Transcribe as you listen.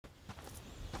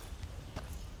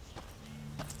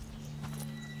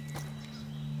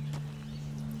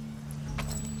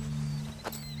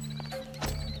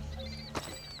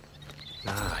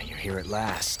here at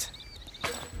last.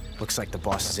 Looks like the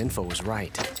boss's info was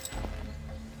right.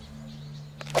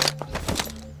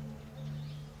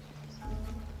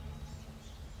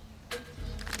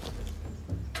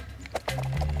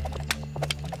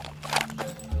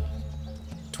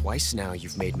 Twice now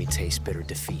you've made me taste bitter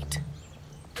defeat.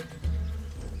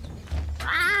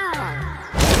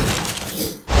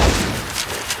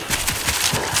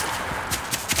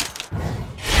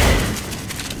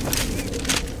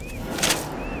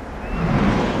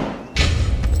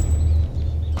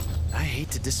 I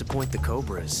hate to disappoint the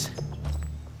Cobras,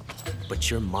 but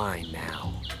you're mine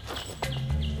now.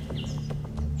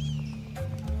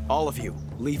 All of you,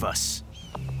 leave us.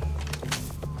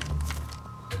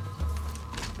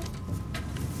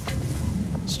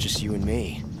 It's just you and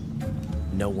me.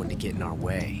 No one to get in our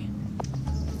way.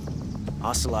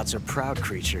 Ocelots are proud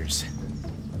creatures.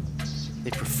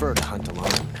 They prefer to hunt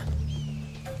alone.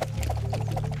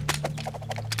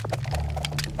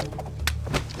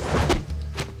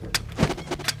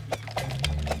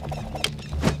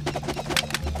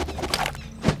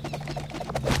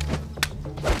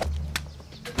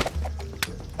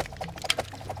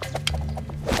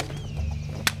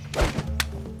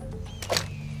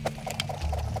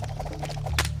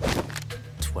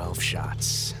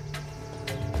 Shots.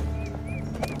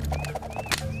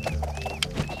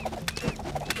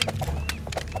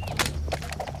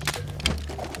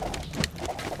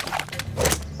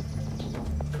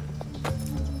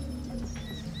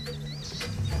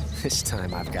 This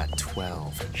time I've got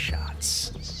 12 shots.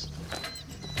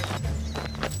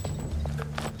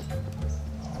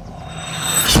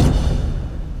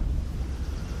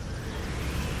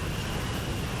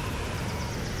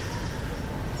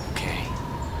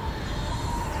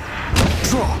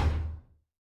 Draw!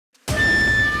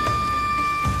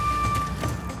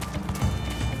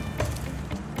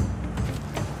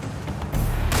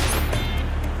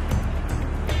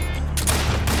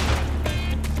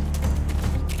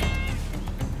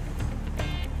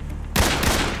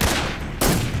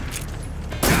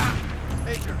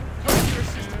 Major, come to your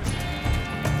assistance.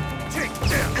 Take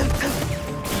them!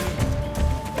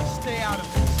 Stay out of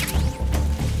this.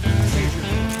 Major.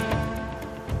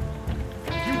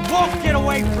 You won't get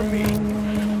away from me!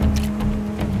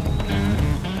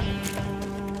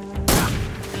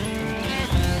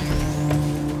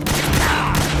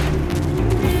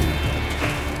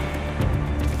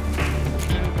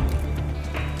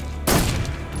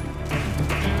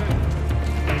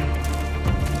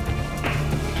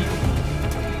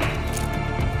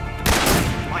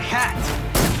 My hat!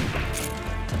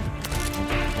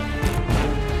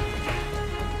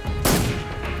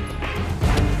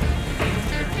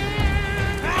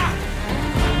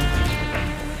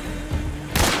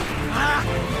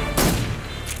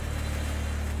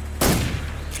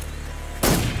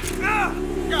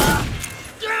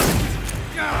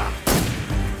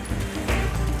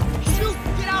 Shoot!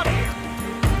 Get out of here!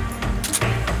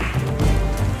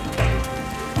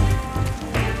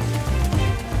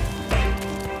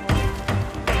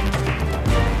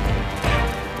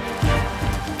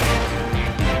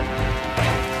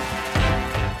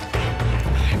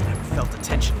 I've never felt a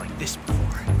tension like this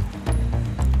before.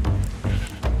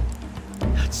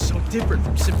 That's so different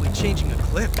from simply changing a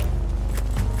clip.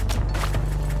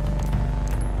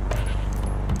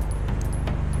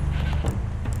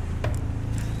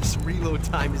 This reload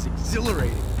time is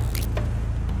exhilarating.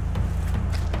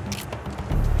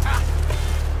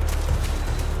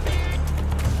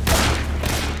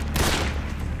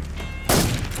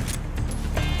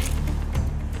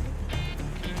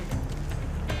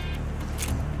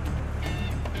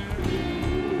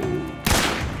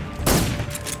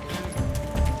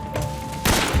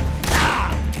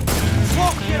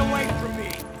 Won't get away from me!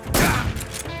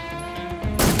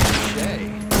 Shay.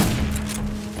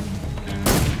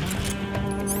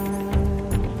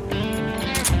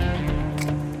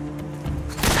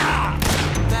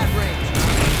 That range.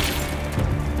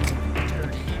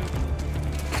 Dirty.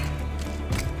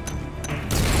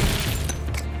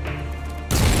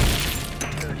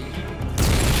 Dirty.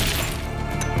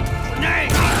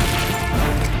 Grenade!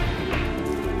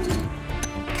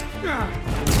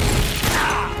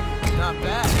 Not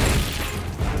bad.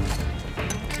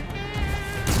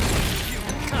 You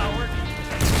coward!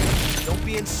 Don't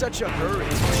be in such a hurry. We'll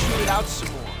shoot it out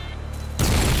some more.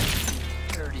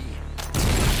 Dirty.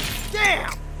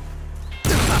 Damn!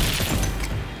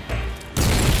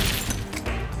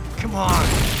 Come on!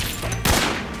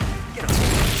 Get a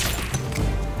hold of yourself.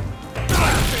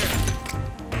 Not fair.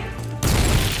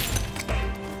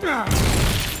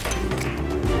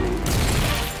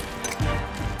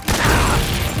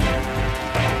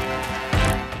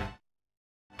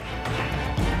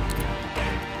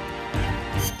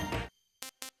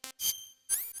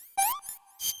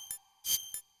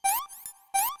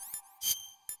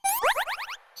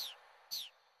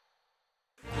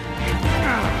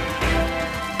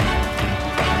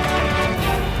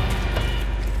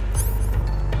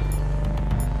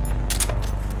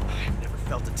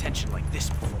 felt a tension like this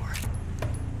before.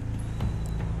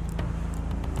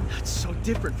 That's so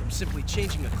different from simply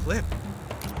changing a clip.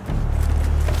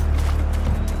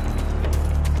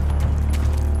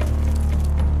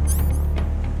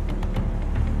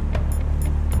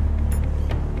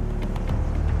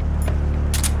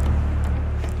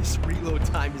 This reload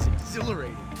time is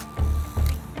exhilarating.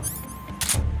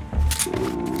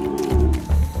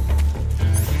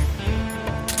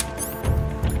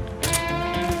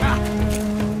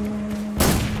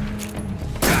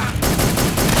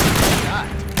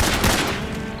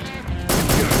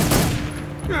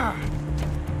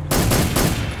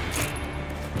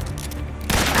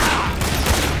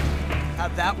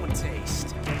 How'd that one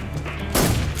taste?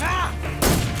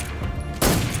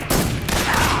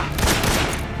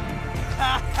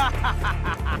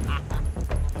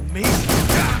 Amazing!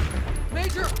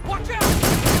 Major, watch out!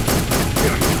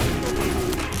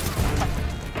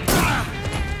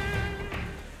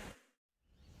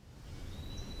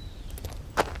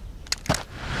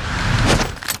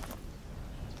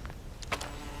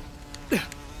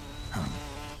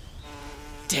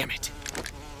 Damn it!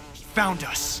 He found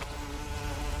us!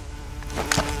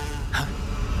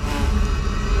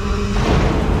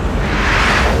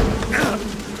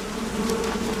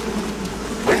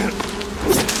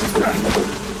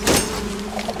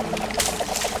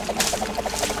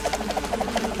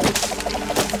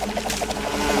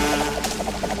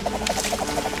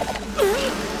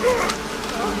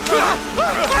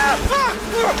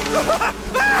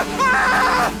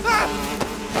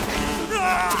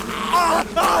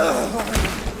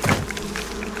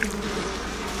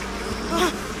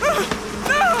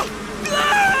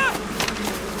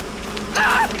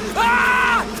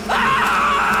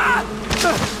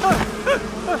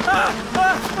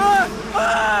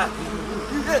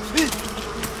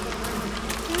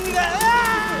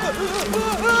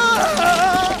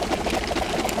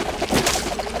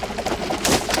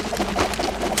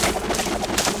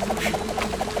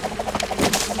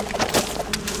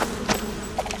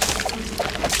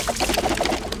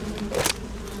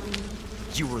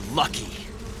 You were lucky.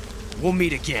 We'll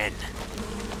meet again.